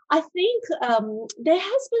I think there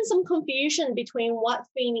has been some confusion between what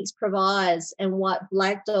Phoenix provides and what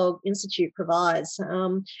Black Dog Institute provides.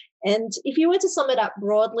 And if you were to sum it up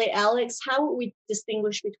broadly, Alex, how would we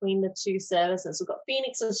distinguish between the two services? We've got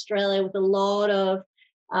Phoenix Australia with a lot of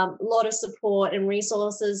support and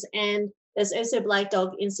resources, and there's also Black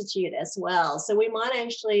Dog Institute as well. So we might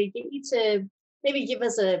actually get you to maybe give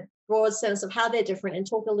us a broad sense of how they're different and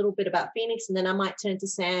talk a little bit about Phoenix, and then I might turn to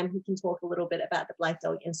Sam, who can talk a little bit about the Black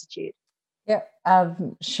Dog Institute. Yeah,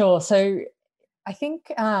 sure. So I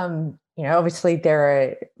think, obviously there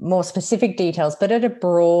are more specific details, but at a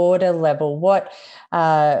broader level, what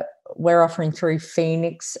we're offering through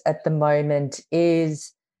Phoenix at the moment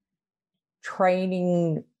is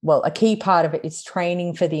training. Well, a key part of it is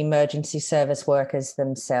training for the emergency service workers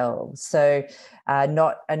themselves. So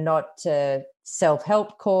not a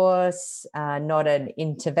self-help course, not an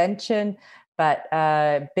intervention, but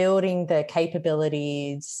building the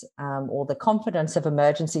capabilities or the confidence of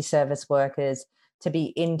emergency service workers to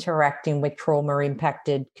be interacting with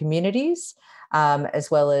trauma-impacted communities,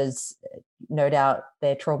 as well as, no doubt,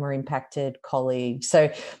 their trauma-impacted colleagues.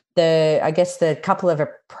 So the couple of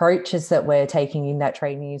approaches that we're taking in that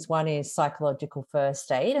training is, one is psychological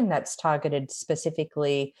first aid, and that's targeted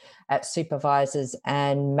specifically at supervisors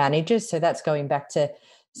and managers. So that's going back to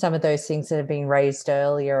some of those things that have been raised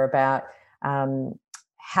earlier about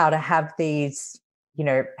how to have these,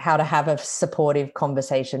 how to have a supportive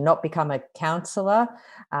conversation, not become a counsellor,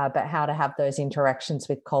 but how to have those interactions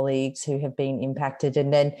with colleagues who have been impacted.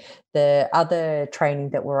 And then the other training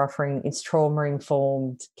that we're offering is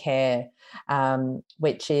trauma-informed care,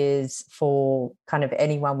 which is for kind of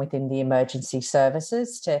anyone within the emergency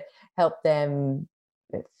services to help them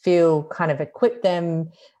equip them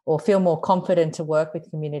or feel more confident to work with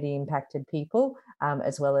community impacted people,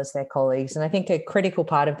 as well as their colleagues. And I think a critical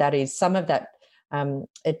part of that is some of that,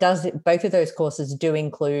 both of those courses do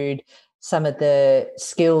include some of the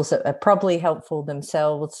skills that are probably helpful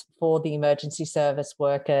themselves for the emergency service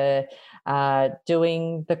worker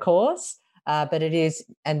doing the course. But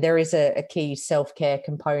there is a key self-care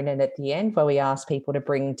component at the end where we ask people to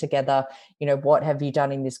bring together, what have you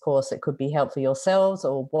done in this course that could be helpful yourselves,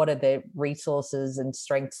 or what are the resources and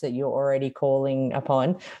strengths that you're already calling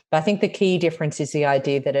upon. But I think the key difference is the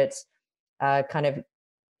idea that it's kind of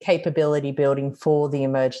capability building for the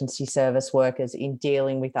emergency service workers in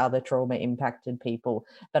dealing with other trauma impacted people.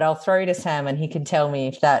 But I'll throw to Sam and he can tell me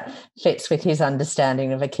if that fits with his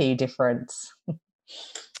understanding of a key difference.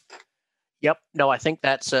 Yep. No, I think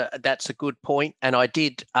that's a good point. And I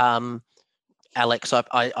did, Alex,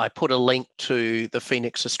 I put a link to the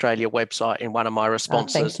Phoenix Australia website in one of my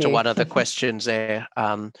responses to one of the questions there,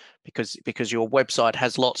 because your website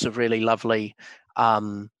has lots of really lovely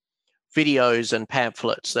videos and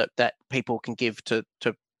pamphlets that people can give to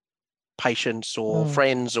patients or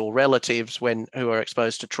friends or relatives who are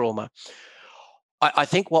exposed to trauma. I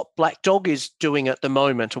think what Black Dog is doing at the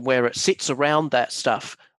moment, and where it sits around that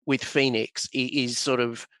stuff with Phoenix, is sort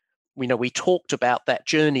of, we talked about that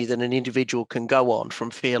journey that an individual can go on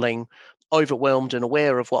from feeling overwhelmed and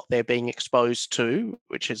aware of what they're being exposed to,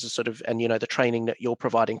 which is a sort of, and the training that you're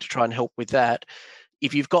providing to try and help with that.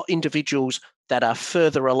 If you've got individuals that are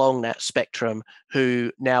further along that spectrum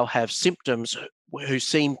who now have symptoms, who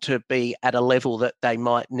seem to be at a level that they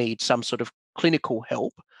might need some sort of clinical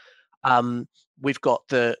help, we've got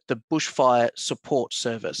the bushfire support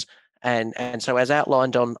service. And so, as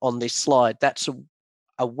outlined on this slide, that's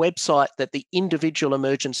a website that the individual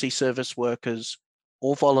emergency service workers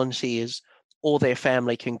or volunteers or their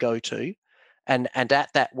family can go to. And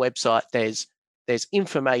at that website, there's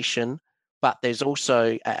information, but there's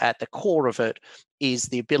also, at the core of it, is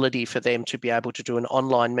the ability for them to be able to do an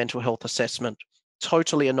online mental health assessment,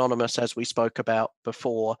 totally anonymous, as we spoke about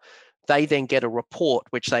before. They then get a report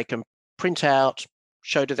which they can print out,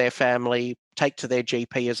 show to their family, take to their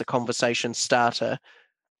GP as a conversation starter.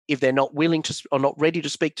 If they're not willing to or not ready to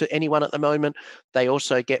speak to anyone at the moment, they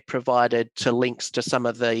also get provided to links to some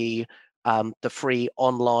of the free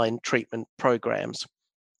online treatment programs.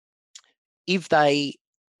 If they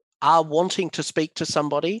are wanting to speak to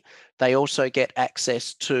somebody, they also get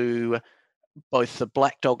access to both the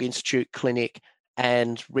Black Dog Institute Clinic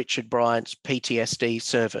and Richard Bryant's PTSD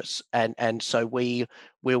service. And so we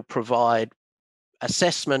will provide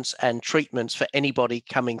assessments and treatments for anybody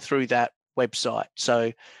coming through that website.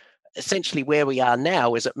 So essentially where we are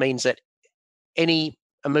now is it means that any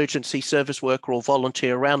emergency service worker or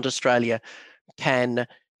volunteer around Australia can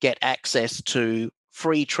get access to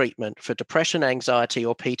free treatment for depression, anxiety,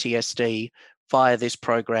 or PTSD via this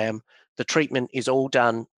program. The treatment is all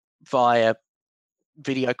done via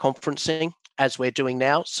video conferencing, as we're doing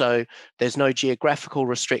now. So there's no geographical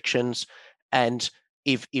restrictions. And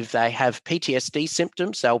if they have PTSD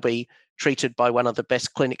symptoms, they'll be treated by one of the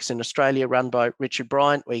best clinics in Australia, run by Richard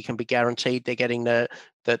Bryant, where you can be guaranteed they're getting the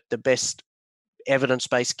best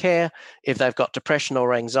evidence-based care. If they've got depression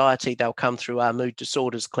or anxiety, they'll come through our mood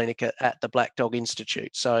disorders clinic at the Black Dog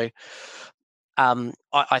Institute. So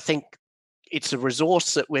I think it's a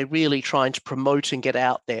resource that we're really trying to promote and get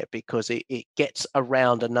out there, because it gets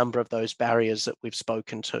around a number of those barriers that we've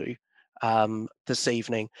spoken to this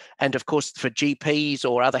evening. And of course, for GPs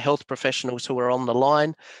or other health professionals who are on the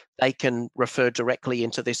line, they can refer directly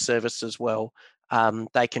into this service as well.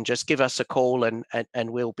 They can just give us a call and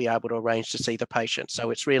we'll be able to arrange to see the patient.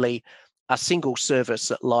 So it's really a single service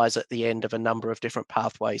that lies at the end of a number of different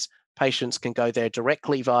pathways. Patients can go there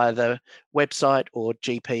directly via the website, or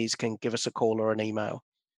GPs can give us a call or an email.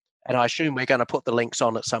 And I assume we're going to put the links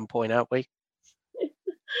on at some point, aren't we?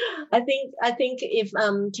 I think if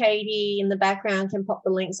Katie in the background can pop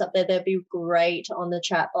the links up there, that'd be great on the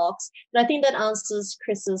chat box. And I think that answers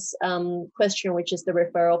Chris's question, which is the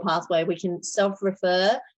referral pathway. We can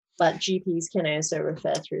self-refer, but GPs can also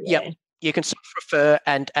refer through there. Yep, you can self-refer,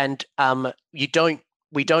 and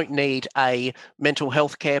we don't need a mental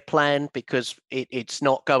health care plan, because it's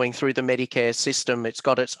not going through the Medicare system. It's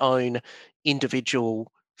got its own individual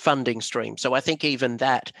funding stream. So I think even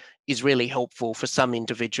that is really helpful for some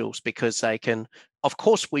individuals, because they can, of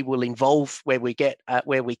course, we will involve where we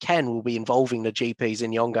can, we'll be involving the GPs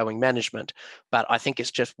in the ongoing management. But I think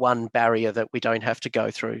it's just one barrier that we don't have to go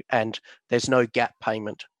through, and there's no gap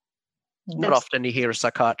payment. Not often you hear a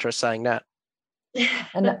psychiatrist saying that.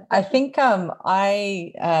 And I think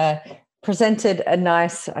I presented I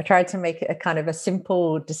tried to make a kind of a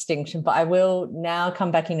simple distinction, but I will now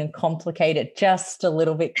come back in and complicate it just a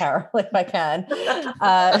little bit, Carol, if I can.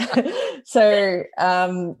 So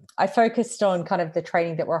I focused on kind of the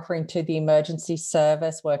training that we're offering to the emergency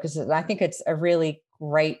service workers. And I think it's a really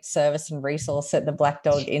great service and resource that the Black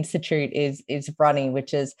Dog Institute is running,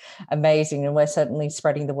 which is amazing. And we're certainly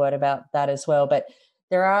spreading the word about that as well. But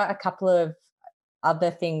there are a couple of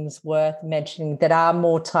other things worth mentioning that are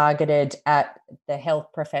more targeted at the health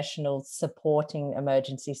professionals supporting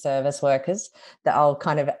emergency service workers that I'll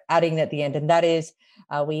kind of adding at the end. And that is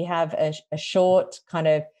we have a short kind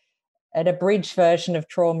of an abridged version of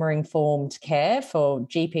trauma-informed care for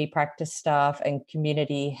GP practice staff and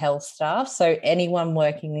community health staff. So anyone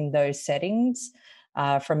working in those settings,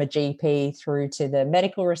 from a GP through to the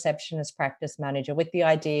medical receptionist, practice manager, with the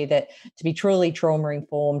idea that to be truly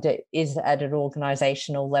trauma-informed, it is at an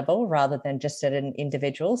organisational level rather than just at an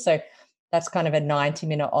individual. So that's kind of a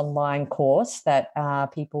 90-minute online course that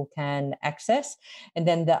people can access. And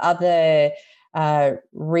then the other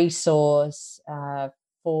resource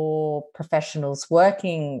for professionals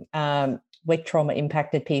working with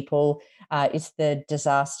trauma-impacted people is the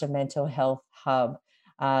Disaster Mental Health Hub.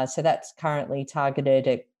 So that's currently targeted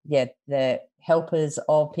at the helpers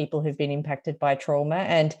of people who've been impacted by trauma.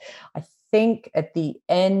 And I think at the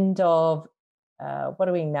end of what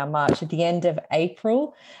are we now, March? At the end of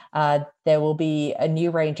April, there will be a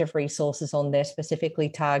new range of resources on there specifically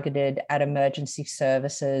targeted at emergency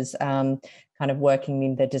services, kind of working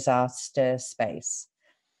in the disaster space.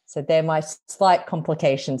 So they're my slight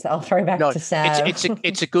complications. I'll throw back to Sam.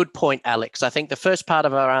 It's a good point, Alex. I think the first part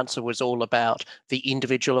of our answer was all about the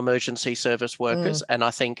individual emergency service workers. And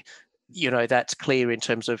I think, that's clear in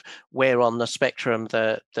terms of where on the spectrum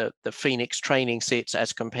the Phoenix training sits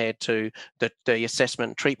as compared to the assessment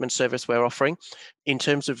and treatment service we're offering. In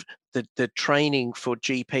terms of the training for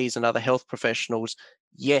GPs and other health professionals,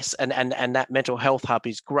 yes, and that mental health hub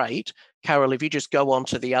is great. Carol, if you just go on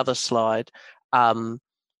to the other slide,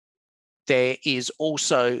 there is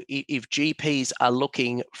also, if GPs are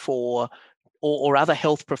looking for, or other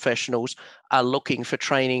health professionals are looking for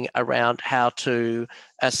training around how to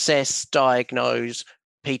assess, diagnose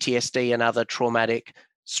PTSD and other traumatic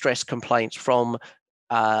stress complaints from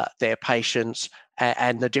their patients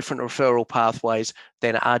and the different referral pathways,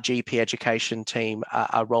 then our GP education team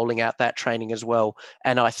are rolling out that training as well.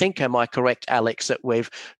 And I think, am I correct, Alex, that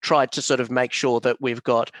we've tried to sort of make sure that we've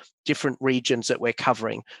got different regions that we're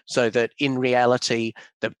covering, so that in reality,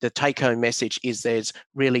 the take-home message is there's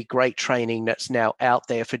really great training that's now out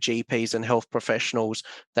there for GPs and health professionals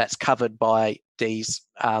that's covered by these,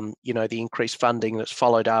 the increased funding that's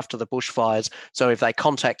followed after the bushfires. So if they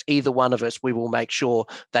contact either one of us, we will make sure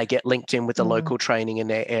they get linked in with the local training in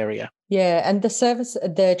their area. Yeah, and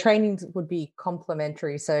the trainings would be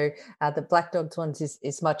complementary. So the Black Dogs ones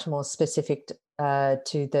is much more specific to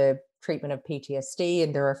the treatment of PTSD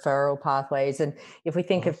and the referral pathways. And if we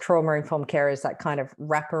think of trauma-informed care as that kind of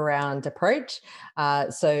wraparound approach,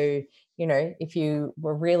 so if you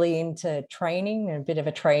were really into training and a bit of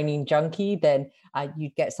a training junkie, then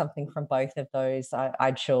you'd get something from both of those.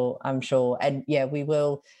 I'm sure. And yeah, we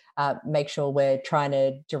will make sure we're trying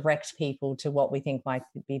to direct people to what we think might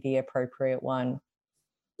be the appropriate one.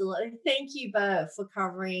 Thank you both for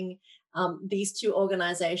covering these two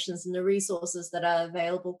organizations and the resources that are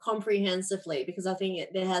available comprehensively, because I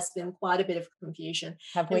think there has been quite a bit of confusion.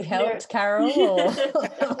 Have we helped, Carol?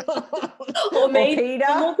 Or maybe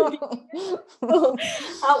Peter?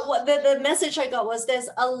 The message I got was there's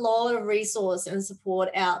a lot of resource and support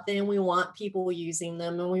out there, and we want people using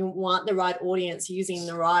them, and we want the right audience using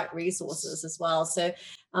the right resources as well. So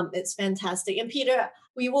it's fantastic. And Peter,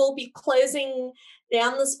 we will be closing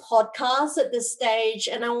down this podcast at this stage,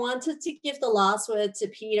 and I wanted to give the last word to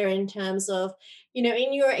Peter in terms of,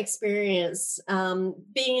 in your experience,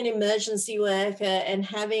 being an emergency worker and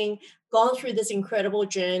having gone through this incredible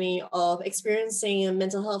journey of experiencing a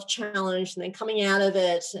mental health challenge and then coming out of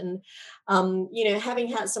it, and having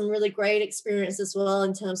had some really great experience as well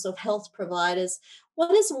in terms of health providers.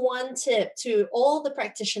 What is one tip to all the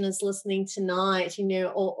practitioners listening tonight,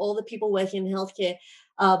 all the people working in healthcare,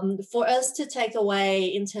 for us to take away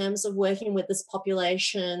in terms of working with this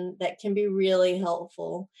population that can be really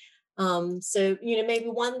helpful? So, maybe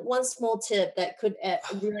one small tip that could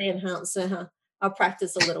really enhance our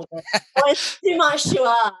practice a little bit. Oh, it's too much to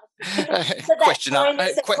ask. Question on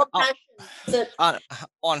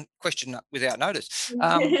question without notice.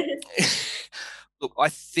 Look, I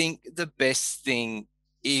think the best thing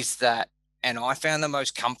is that, and I found the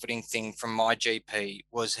most comforting thing from my GP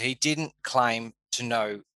was he didn't claim to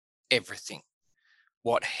know everything.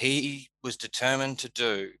 What he was determined to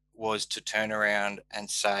do was to turn around and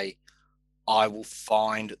say, I will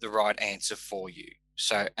find the right answer for you.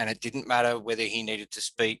 So, and it didn't matter whether he needed to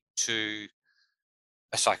speak to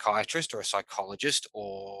a psychiatrist or a psychologist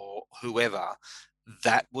or whoever.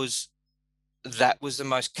 That was the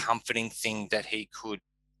most comforting thing that he could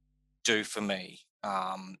do for me.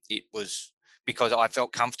 It was because I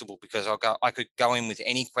felt comfortable, because I could go in with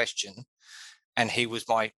any question and he was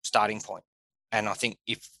my starting point. And I think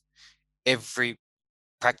if every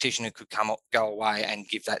practitioner could go away and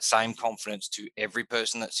give that same confidence to every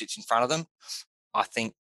person that sits in front of them, I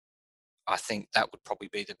think I think that would probably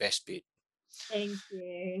be the best bit. Thank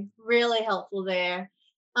you. Really helpful there.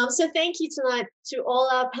 So thank you tonight to all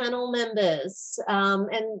our panel members,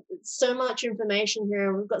 and so much information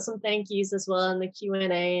here. We've got some thank yous as well in the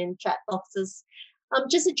Q&A and chat boxes.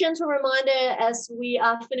 Just a gentle reminder as we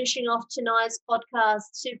are finishing off tonight's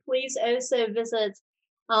podcast to please also visit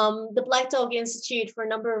the Black Dog Institute for a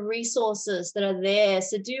number of resources that are there.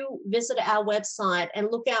 So do visit our website and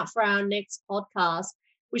look out for our next podcast,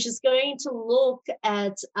 which is going to look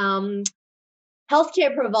at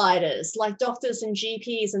healthcare providers like doctors and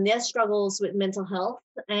GPs and their struggles with mental health,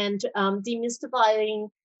 and demystifying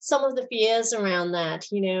some of the fears around that,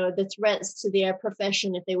 the threats to their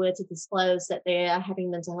profession if they were to disclose that they are having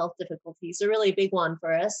mental health difficulties. A really big one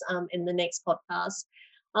for us in the next podcast.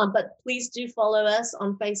 But please do follow us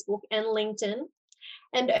on Facebook and LinkedIn.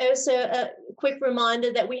 And also a quick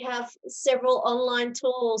reminder that we have several online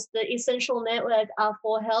tools. The Essential Network are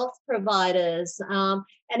for health providers, and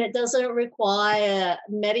it doesn't require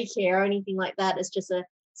Medicare or anything like that. It's just a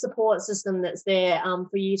support system that's there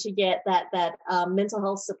for you to get that mental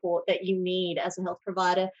health support that you need as a health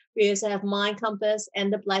provider. We also have Mind Compass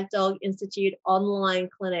and the Black Dog Institute online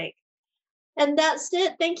clinic. And that's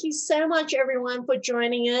it. Thank you so much, everyone, for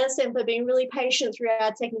joining us and for being really patient through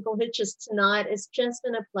our technical hitches tonight. It's just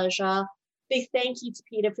been a pleasure. Big thank you to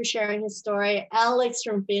Peter for sharing his story, Alex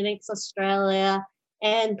from Phoenix, Australia,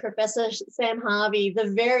 and Professor Sam Harvey,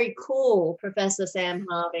 the very cool Professor Sam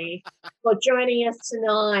Harvey, for joining us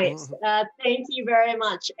tonight. Thank you very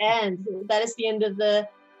much. And that is the end of the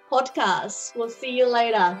podcast. We'll see you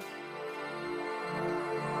later.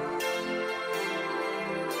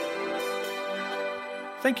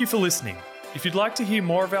 Thank you for listening. If you'd like to hear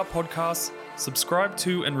more of our podcasts, subscribe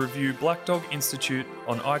to and review Black Dog Institute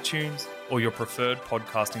on iTunes or your preferred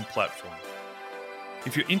podcasting platform.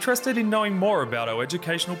 If you're interested in knowing more about our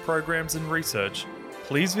educational programs and research,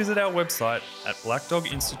 please visit our website at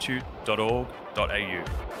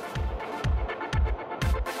blackdoginstitute.org.au.